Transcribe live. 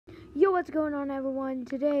Yo, what's going on, everyone?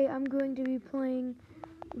 Today I'm going to be playing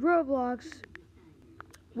Roblox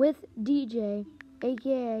with DJ,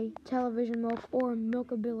 aka Television Milk or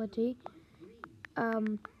Milkability.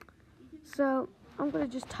 So I'm gonna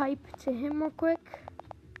just type to him real quick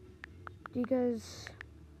because,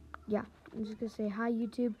 yeah, I'm just gonna say hi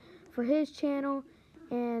YouTube for his channel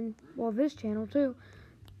and this channel too.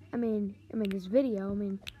 I mean this video.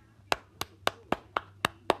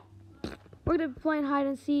 We're gonna be playing hide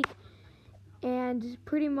and seek. And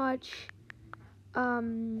pretty much,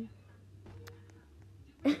 he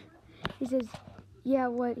says, yeah,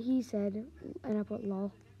 what he said, and I put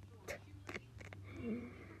lol.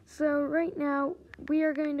 So right now, we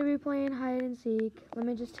are going to be playing hide and seek. Let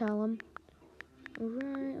me just tell him.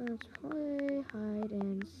 Alright, let's play hide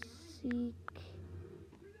and seek.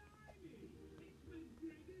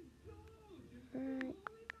 Alright.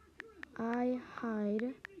 I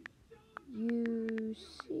hide, you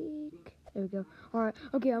seek. There we go. Alright,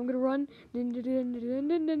 okay, I'm gonna run. Come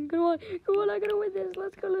on, I gotta win this.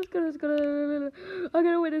 Let's go. I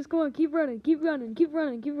gotta win this. Come on, keep running.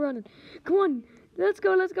 Come on, let's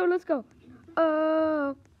go.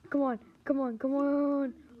 Come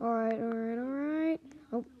on. Alright.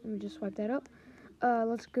 Oh, let me just swipe that up.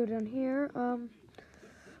 Let's go down here. I'm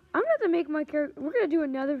gonna have to make my character. We're gonna do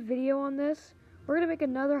another video on this. We're gonna make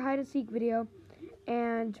another hide and seek video,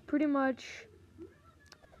 and pretty much.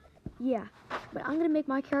 Yeah, but I'm gonna make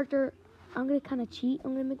my character. I'm gonna kind of cheat.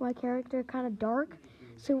 I'm gonna make my character kind of dark,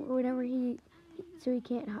 so whenever he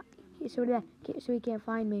can't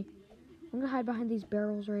find me. I'm gonna hide behind these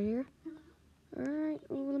barrels right here. All right,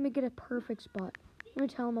 let me get a perfect spot. I'm gonna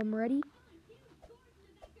tell him I'm ready.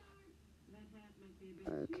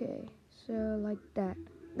 Okay, so like that.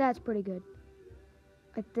 That's pretty good.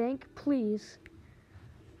 I think. Please.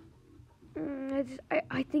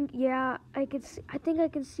 I think, yeah, I think I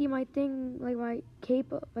can see my thing, like my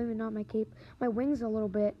cape, I mean not my cape, my wings a little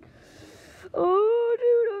bit. Oh,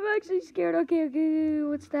 dude, I'm actually scared. Okay,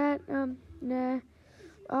 what's that? Nah,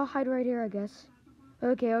 I'll hide right here, I guess.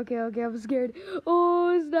 Okay, I'm scared.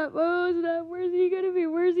 Oh, snap, where's he gonna be?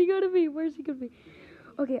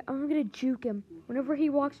 Okay, I'm gonna juke him. Whenever he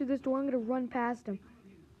walks through this door, I'm gonna run past him.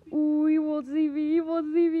 Ooh, he won't see me.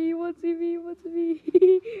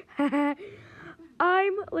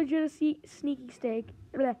 I'm legit a sneaky snake.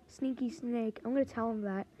 I'm gonna tell him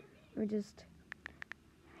that. I'm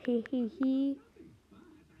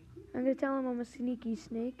gonna tell him I'm a sneaky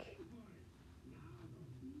snake.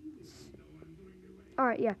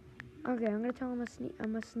 Alright, yeah. Okay, I'm gonna tell him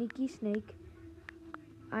I'm a sneaky snake.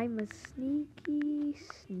 I'm a sneaky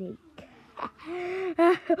snake.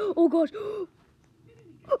 Oh gosh.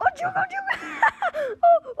 Oh, juke!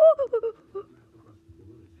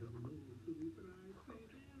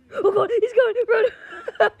 Oh god, he's going! Run!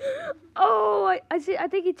 Oh, I see. I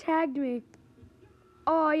think he tagged me.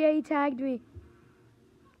 Oh yeah, he tagged me.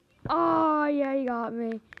 Oh yeah, he got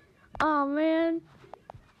me. Oh man.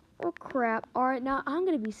 Oh crap. All right, now I'm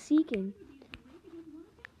gonna be seeking.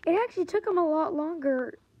 It actually took him a lot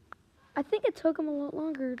longer. I think it took him a lot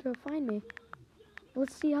longer to find me.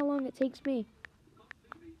 Let's see how long it takes me.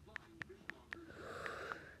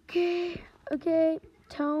 Okay.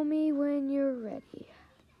 Tell me when you're ready.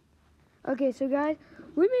 Okay, so guys,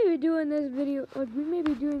 we may be doing this video, we may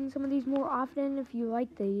be doing some of these more often if you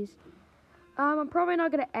like these. I'm probably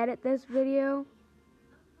not going to edit this video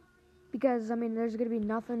because, I mean, there's going to be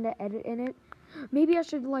nothing to edit in it. Maybe I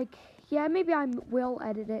should, maybe I will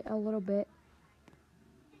edit it a little bit.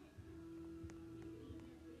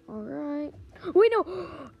 Alright. Wait, no!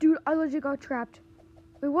 Dude, I legit got trapped.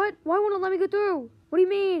 Wait, what? Why won't it let me go through? What do you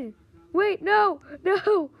mean? Wait, no!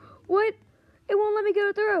 What? It won't let me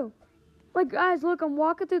go through. Like, guys, look, I'm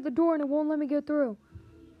walking through the door and it won't let me go through.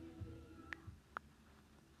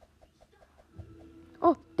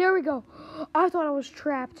 Oh, there we go. I thought I was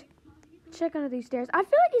trapped. Check under these stairs. I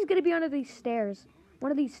feel like he's going to be under these stairs.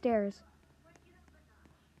 One of these stairs.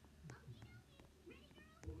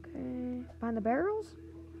 Okay. Behind the barrels?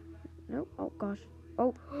 Nope. Oh, gosh.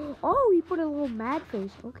 Oh, he put a little mad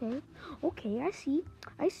face. Okay, I see.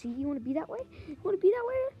 You want to be that way?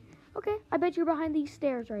 Okay, I bet you're behind these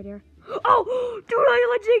stairs right here. Oh, dude,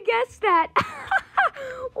 I legit guessed that.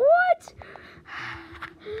 What?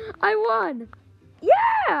 I won.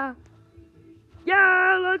 Yeah,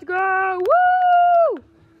 let's go. Woo!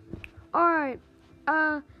 All right.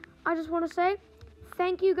 I just want to say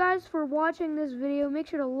thank you guys for watching this video. Make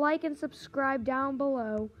sure to like and subscribe down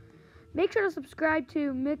below. Make sure to subscribe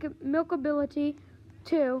to Milkability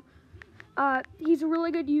too. He's a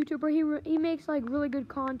really good YouTuber. He makes like really good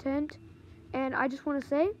content, and I just want to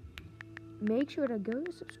say make sure to go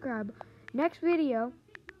to subscribe. Next video,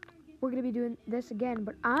 we're going to be doing this again,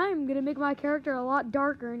 but I'm going to make my character a lot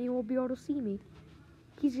darker and he won't be able to see me.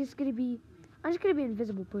 He's just going to be, I'm just going to be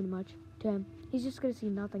invisible pretty much to him. He's just going to see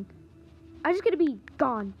nothing. I'm just going to be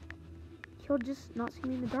gone. He'll just not see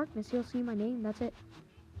me in the darkness. He'll see my name. That's it.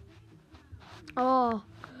 Oh,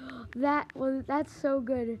 that's so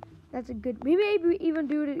good. That's a good, maybe even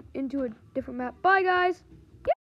do it into a different map. Bye, guys.